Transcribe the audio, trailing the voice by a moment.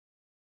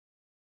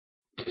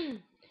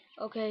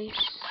Okay,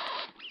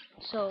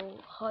 so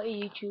hi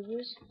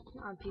YouTubers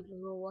and people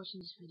who are watching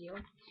this video.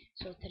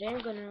 So today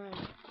I'm gonna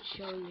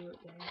show you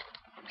the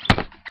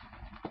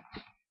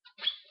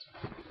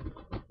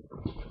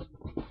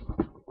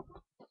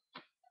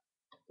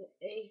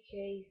AK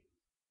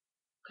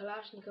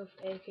Kalashnikov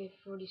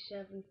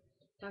AK-47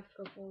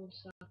 tactical phone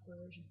stock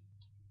version,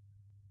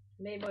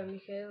 made by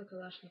Mikhail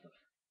Kalashnikov.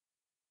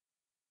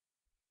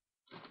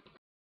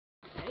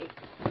 Okay,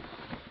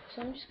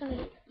 so I'm just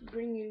gonna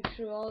bring you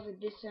through all the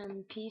bits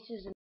and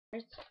pieces and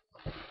parts.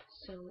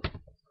 So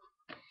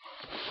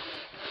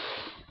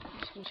I'm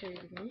just gonna show you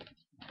the gun.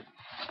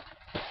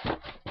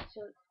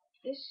 So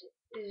this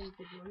is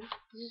the gun.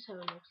 This is how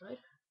it looks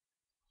like.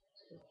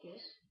 So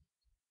this,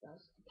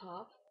 that's the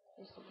top.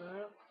 That's the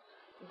barrel.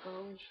 We're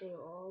going through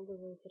all the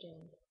way to the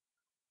end.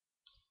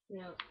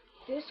 Now,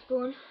 this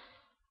gun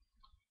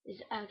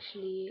is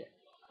actually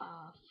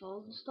a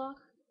fold stock.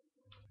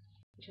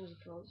 Which has a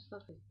fold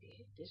stock like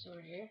this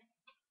over here.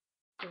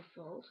 The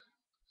fold.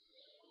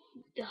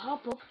 The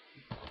hop up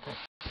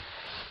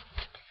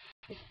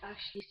is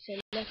actually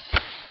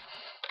selected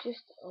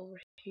just over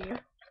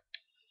here.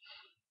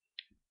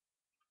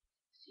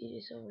 See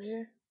this over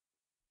here?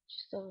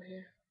 Just over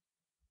here.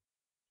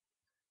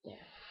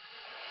 There.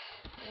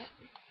 Yeah.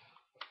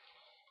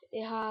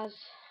 It has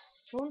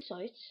front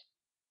sights.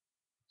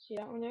 See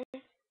that one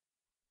there?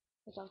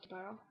 That's off the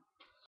barrel.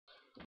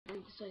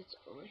 And the sights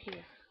over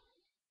here.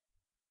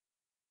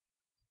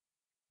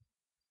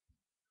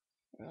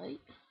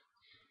 Right?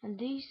 And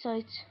these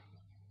sights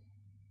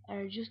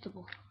are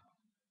adjustable.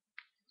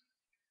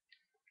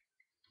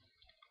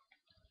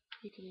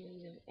 You can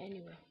move them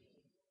anywhere.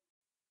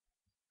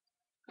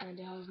 And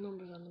it has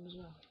numbers on them as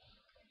well.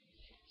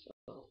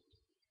 So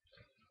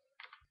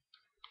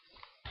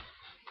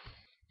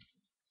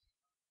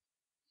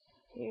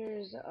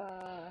here's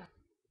the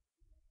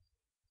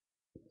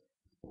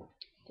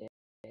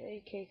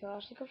AK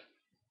Kalashnikov.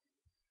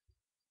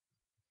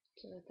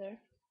 So right there.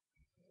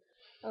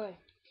 Okay,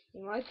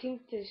 you might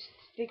think this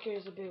sticker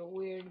is a bit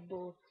weird,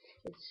 but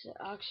it's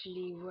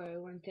actually where I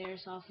went to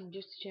Airsoft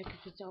just to check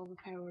if it's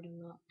overpowered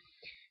or not.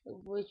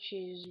 Which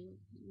is,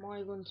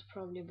 my gun's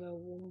probably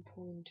about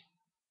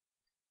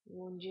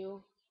 1.1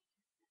 joule.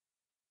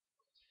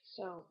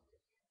 So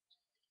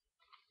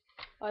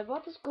I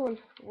bought this gun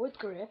with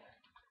grip.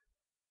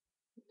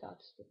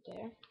 That's it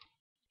there.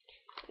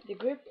 The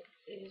grip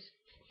is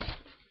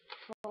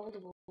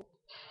foldable. You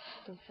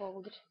can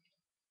fold it.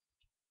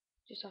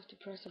 Just have to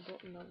press a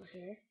button over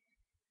here.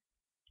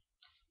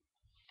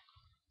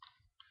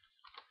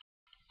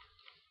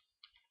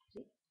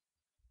 See?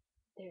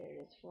 There it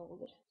is,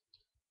 folded.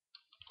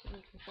 So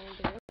you can fold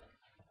it up.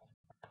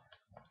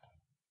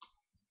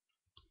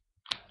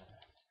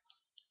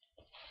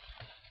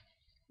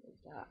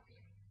 Like that.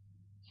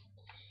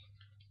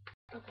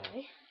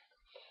 Okay.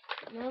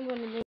 Now I'm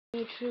going to move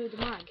you through the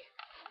mag.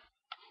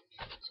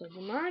 So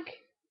the mag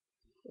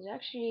is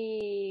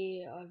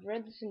actually, I've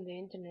read this in the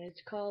internet,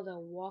 it's called a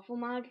waffle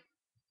mag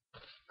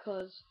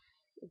because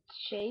it's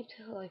shaped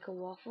like a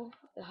waffle.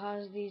 It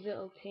has these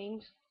little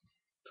things.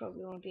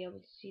 Probably won't be able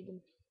to see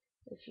them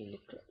if you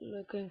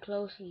look in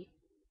closely.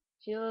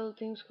 See the little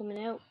things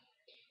coming out?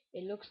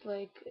 It looks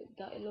like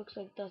that. It looks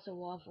like that's a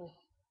waffle.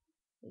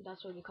 And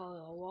that's what they call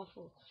it, a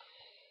waffle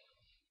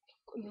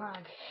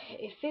mag.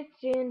 It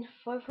fits in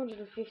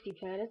 550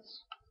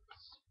 pellets.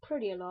 It's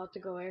pretty a lot to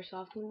go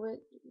airsofting with.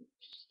 It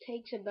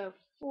takes about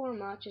 4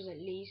 matches at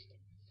least.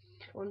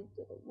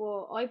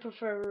 Well, I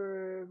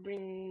prefer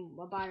bringing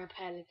a bag of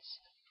pellets,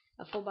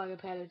 a full bag of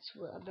pellets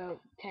with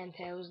about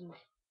 10,000,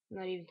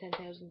 not even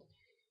 10,000.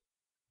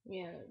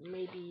 Yeah,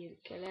 maybe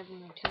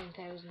 11 or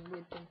 10,000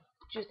 with them,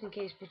 just in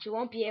case. But you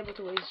won't be able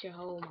to waste your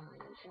whole mag.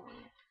 I'm telling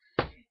you.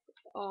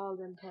 All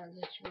them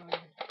pellets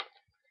running.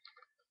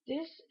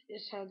 This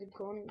is how the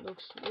gun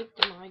looks with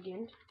the mag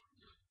in.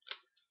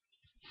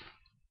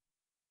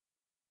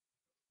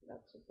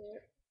 That's it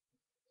there.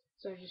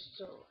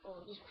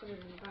 I'll just put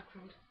it in the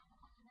background.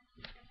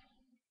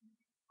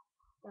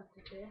 That's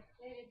it there.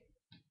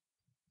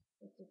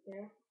 That's it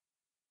there.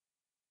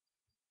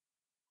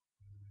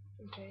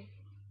 Okay.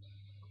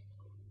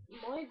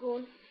 My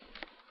gun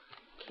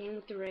came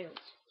with the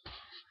rails.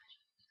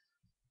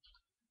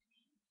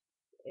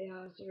 It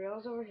has the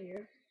rails over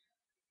here.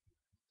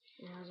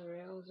 It has the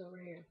rails over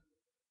here.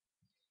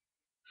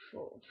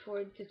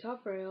 For the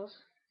top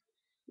rails,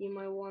 you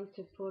might want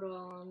to put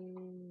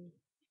on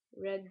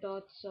red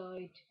dot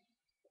sight,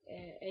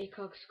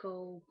 ACOG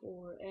scope,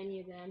 or any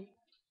of them.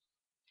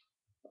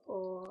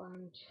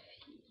 And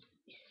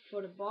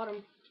for the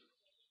bottom,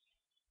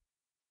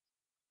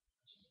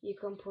 you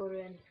can put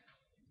in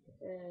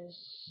a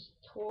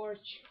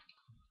torch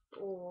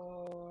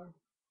or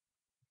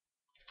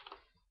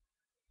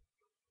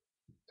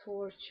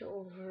torch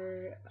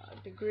over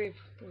the grip,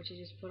 which I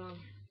just put on.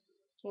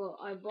 Well,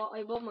 I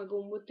bought my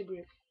gun with the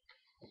grip.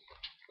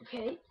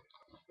 Okay.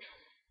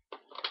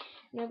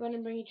 Now I'm gonna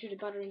bring you to the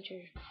battery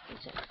charger.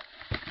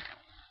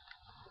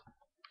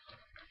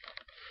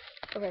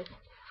 Okay.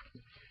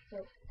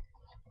 So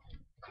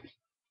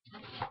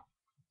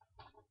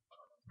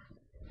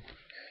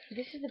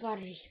This is the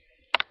battery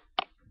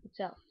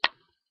itself.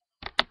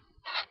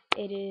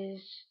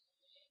 It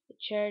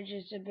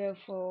charges about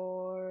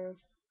for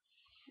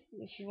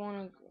if you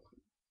want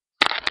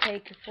to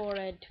take it for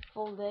a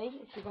full day.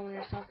 If you're going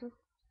airsoft,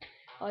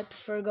 I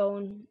prefer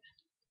going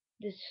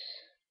this.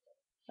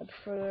 I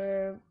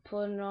prefer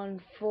putting it on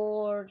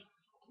for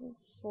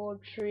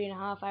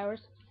 3.5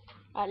 hours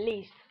at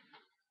least.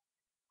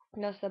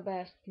 That's the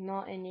best,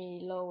 not any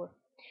lower.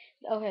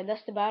 Okay,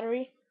 that's the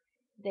battery,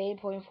 the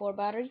 8.4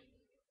 battery,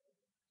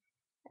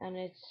 and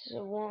it's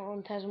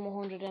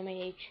 1100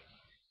 mAh.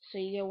 So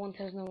you get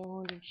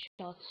 1100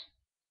 shots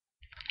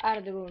out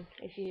of the gun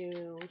if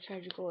you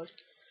charge it good.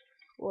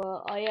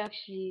 Well, I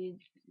actually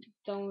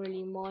don't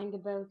really mind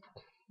about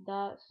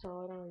that,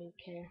 so I don't really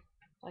care.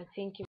 I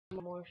think you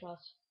get more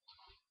shots.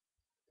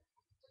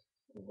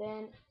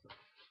 Then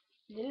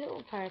the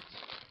little parts.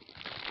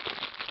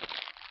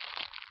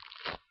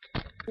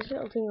 This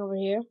little thing over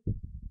here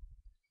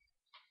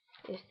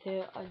is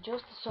to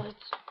adjust the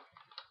sights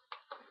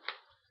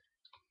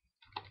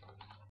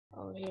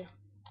over here.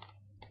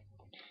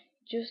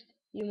 Just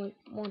you might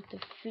want to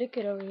flick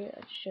it over here.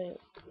 I'll show you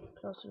a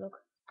closer look.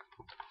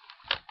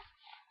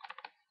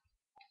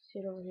 See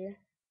it over here.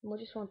 You might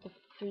just want to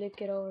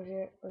flick it over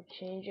here or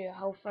change it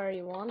how far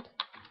you want.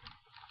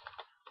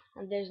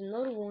 And there's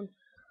another one.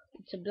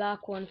 It's a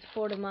black one. It's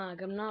for the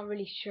mag. I'm not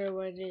really sure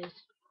what it is.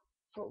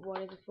 For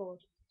what is it for?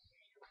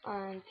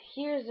 And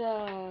here's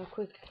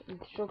quick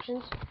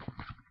instructions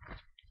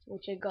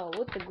which I got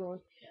with the gun.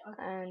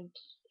 And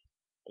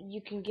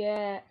you can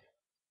get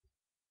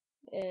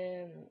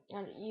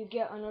and you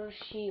get another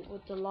sheet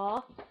with the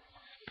law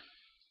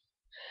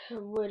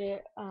with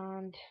it,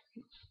 and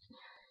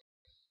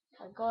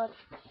I got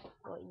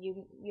well,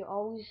 you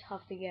always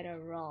have to get a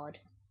rod,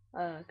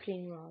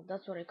 clean rod.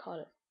 That's what I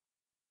call it.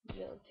 The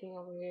little thing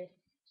over here is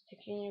to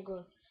clean your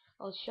gun.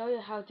 I'll show you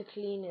how to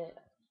clean it,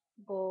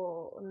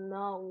 but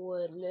not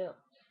with little.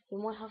 You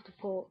might have to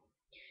put.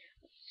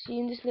 See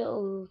in this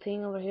little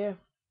thing over here,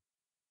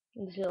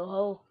 in this little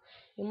hole.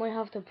 You might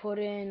have to put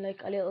in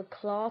like a little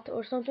cloth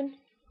or something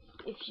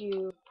if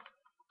you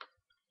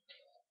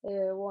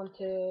want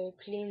to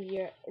clean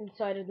your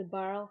inside of the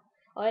barrel.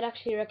 I'd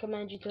actually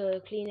recommend you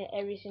to clean it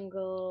every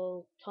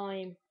single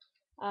time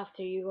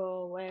after you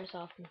go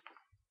airsofting.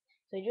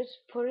 So you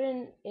just put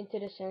it into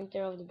the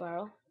center of the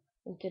barrel,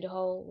 into the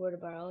hole where the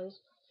barrel is.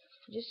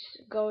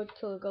 Just go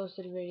till it goes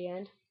to the very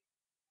end.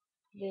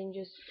 Then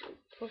just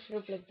push it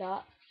up like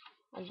that,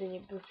 and then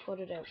you put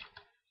it out.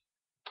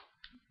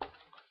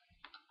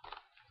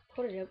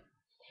 Put it up.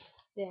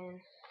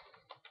 Then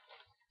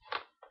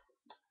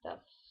that's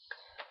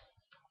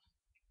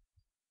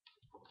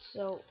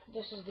so.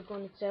 This is the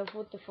gun itself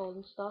with the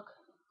folding stock.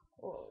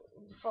 Or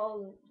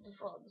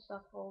the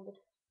stock folded.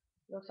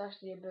 Looks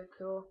actually a bit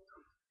cool.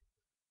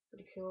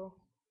 Pretty cool.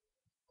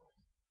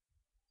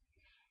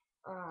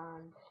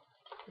 And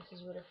this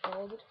is what it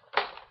folded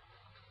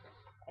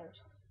out.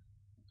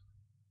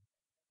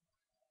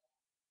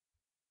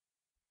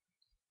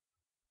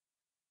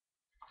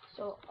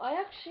 So I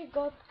actually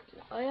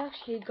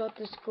got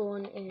this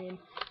gun in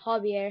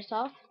Hobby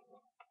Airsoft,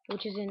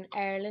 which is in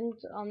Ireland.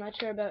 I'm not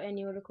sure about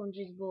any other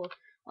countries, but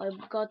I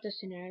got this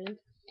in Ireland.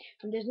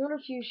 And there's not a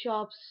few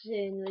shops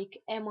in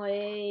like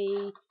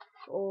M.I.A.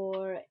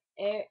 or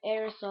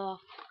Airsoft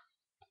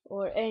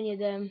or any of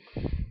them.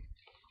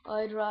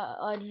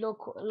 I'd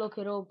look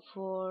it up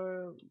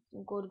for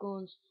good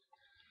guns,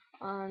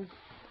 and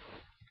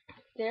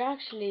I'd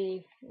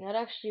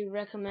actually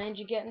recommend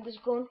you getting this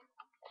gun,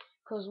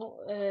 because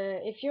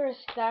if you're a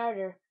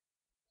starter,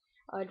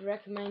 I'd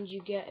recommend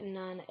you getting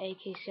an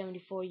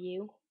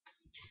AK-74U,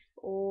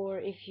 or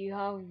if you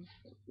have,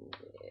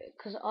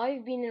 because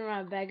I've been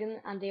around begging,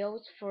 and they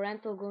always for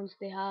rental guns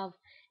they have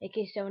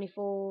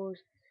AK-74s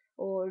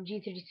or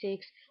G36.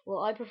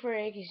 Well, I prefer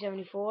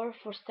AK-74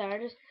 for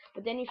starters,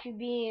 but then if you're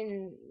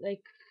being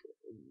like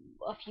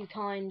a few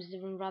times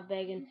in rap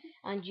begging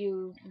and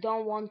you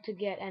don't want to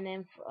get an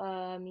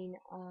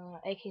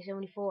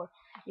AK-74,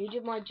 you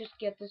just might just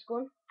get this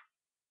gun.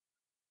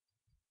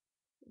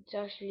 It's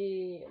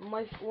actually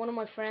one of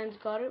my friends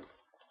got it,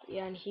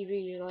 yeah, and he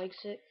really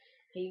likes it.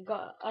 He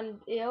got and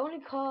it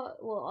only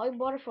cost, well, I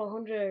bought it for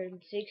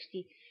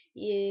 160.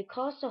 It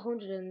costs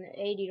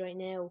 180 right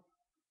now.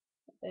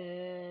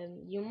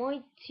 You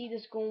might see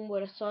this gun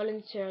with a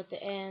silencer at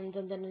the end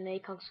and then an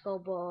ACOG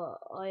scope, but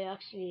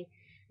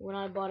when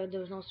I bought it, there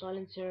was no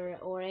silencer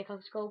or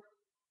ACOG scope,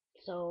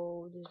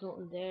 so there's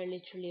nothing there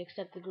literally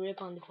except the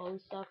grip on the phone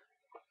stock.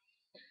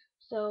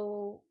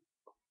 So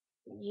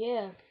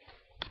yeah,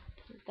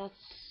 that's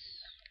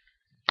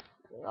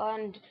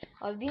and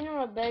I've been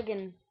on a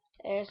begging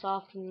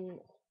airsoft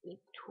like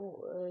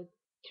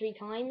 3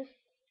 times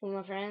with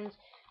my friends,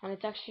 and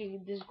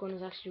this gun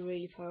is actually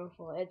really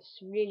powerful.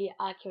 It's really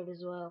accurate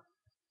as well.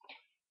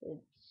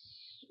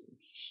 It's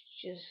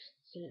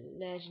just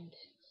legend.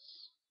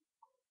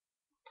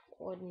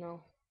 I don't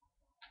know.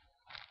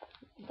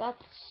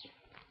 That's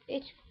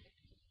it.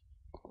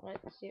 Right,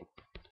 see.